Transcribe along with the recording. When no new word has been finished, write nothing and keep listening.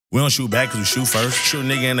We don't shoot back cause we shoot first. Shoot a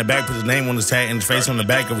nigga in the back, put his name on his tag and his face on the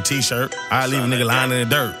back of a t-shirt. I leave a nigga lying in the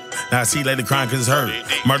dirt. Now I see lady crying cause it's hurt.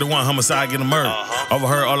 Murder one, homicide, get a murder.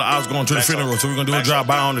 Overheard all the odds going to the funeral, so we gonna do a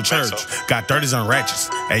drive-by on the church. Got 30s on ratchets,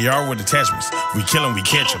 AR with attachments. We kill him, we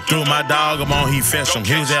catch him. Threw my dog, I'm on, he fetch him.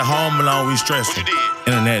 He was at home alone, we stressed him.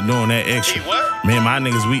 Internet doing that extra. Me and my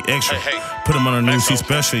niggas, we extra. Put him on the news, he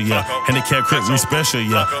special, yeah. Handicap crip, we special,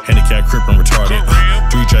 yeah. Handicap crip and retarded.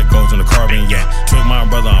 3 Dracos in the carbon, yeah. Took my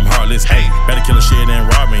brother, I'm heartless, hey. Better kill a shit than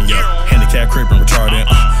robbing, yeah. Handicap crip and retarded.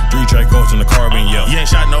 3 Dracos in the carbon, yeah. You ain't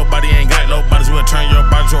shot nobody, ain't got nobody's will turn your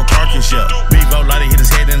body to a carcass, yeah. Beef go light, hit his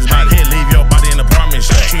head in his body. Hit, leave your body in the apartment,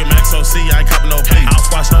 yeah. Trigger MAXO KREAM, I ain't copping no plea. I don't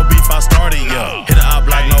squash no beef, I started, yeah. Hit it up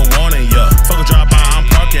like no warning, yeah. Fuck a drop by, I'm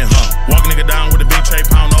parking, huh. Walk nigga down with a big tray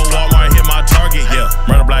pound, no Walmart, hit my target, yeah.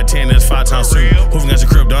 Murder block 10, that's 5 times 2. Hooving against the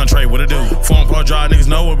crib, done trade, what it do? Phone call drive,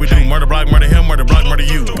 niggas know what we do. Murder block, murder him, murder block, murder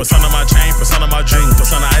you. Persona my chain, persona my dream.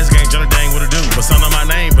 Persona ice gang, Jenna dang, what it do? Persona my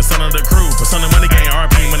name, persona the crew. Persona money gang,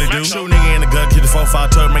 RP, money do. Shoot nigga in the gut, kill the 4-5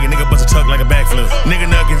 tug, make a nigga bust a tuck like a backflip. Nigga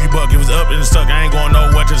nuck if you buck, it was up and stuck. I ain't going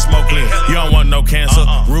nowhere to the smoke clear. You don't want no cancer.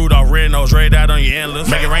 Rudolph, red nose, red out on your antlers.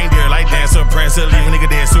 Make a reindeer like dancer, prancer, leave a nigga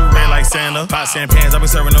dead, super red like Santa. Pots and pans, I been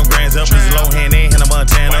serving them grands up. This low hand, ain't Hannah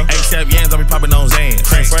Montana. ASAP yams, I be popping on Zans.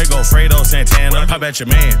 Frank Fuego, Fredo, Santana. Pop at your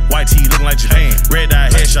man, white tee looking like Japan. Red dye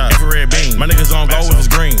headshot, infrared beam. My niggas on go with his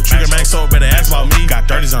green. Trigger MAXO, better ask about me. Got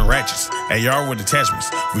 30s on ratchets, AR with attachments.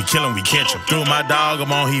 We kill him, we catch him. Threw my dog,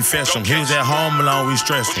 I'm on, he fetch him. He was at home alone, we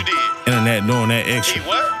stressed him. Internet doing that extra.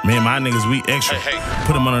 Me and my niggas, we extra.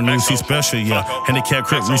 Put him on the news, he special, yeah. Handicap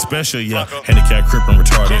crip, we special, yeah. Handicap crip and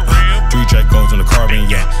retarded. 3 Dracos in the carbon,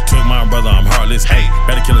 yeah. Took my brother, I'm heartless, hey.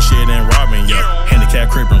 Better kill a shit than robbing, yeah. Handicap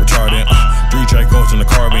crip and retarded. 3 Dracos in the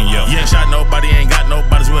carbon, yeah. You ain't shot nobody, ain't got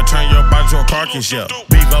nobody's will turn your body to a carcass, yeah.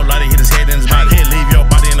 Beef go light, hit his head in his body. Hit, leave your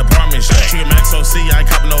body in the apartment, yeah. Trigger MAXO KREAM, I ain't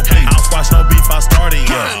copping no plea. I don't squash no beef, I started,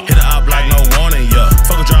 yeah. Hit it up like no warning, yeah.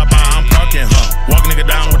 Fuck a drop by, I'm parking, huh. Walk nigga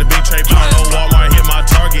down with a big tray pound, no Walmart, hit my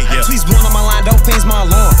target, yeah. Please blown on my line, don't fence my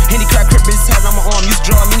alarm. Handicap crip business has on my arm. Used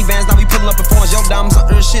to draw minivans, now we pulling up in forms. Yo, diamonds on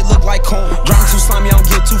earth, shit look like corn. Driving too slimy, I don't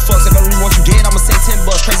give 2 fucks. If I really want you dead, I'ma say 10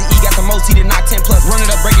 bucks. Crazy E got the most, he did knock 10 plus. Run it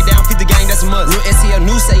up, break it down, feed the gang, that's a must. Real SEL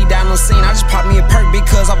news say he died on the scene. I just popped me a perk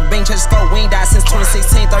because I've been changing scope. We ain't died since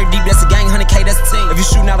 2016, 30 deep, that's a gang, 100K, that's a team. If you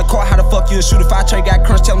shooting out a car, how the fuck you a shooter? If I trade got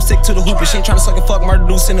crunch, tell him stick to the hoop. She ain't trying to suck a fuck, murder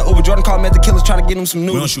loose in the Uber. Jordan called me at the killers, trying to get him some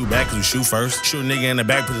news. We don't shoot back cause we shoot first. Shoot a nigga in the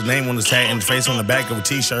back, put his name on his tag and his face on the back of a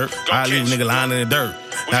t-shirt. I leave a nigga lying in the dirt.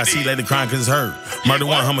 Now I see lady crying cause it's hurt. Murder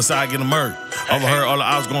one, homicide, get a murder. Overheard all the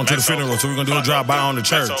odds going to the funeral, so we gonna do a drive-by on the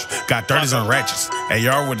church. Got 30s on ratchets,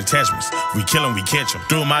 AR with attachments. We kill him, we catch him.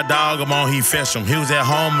 Threw my dog, I'm on, he fetch him. He was at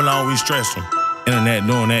home alone, we stressed him. Internet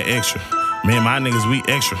doing that extra. Me and my niggas, we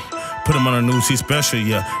extra. Put him on the news, he special,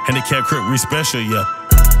 yeah. Handicap crip, we special, yeah.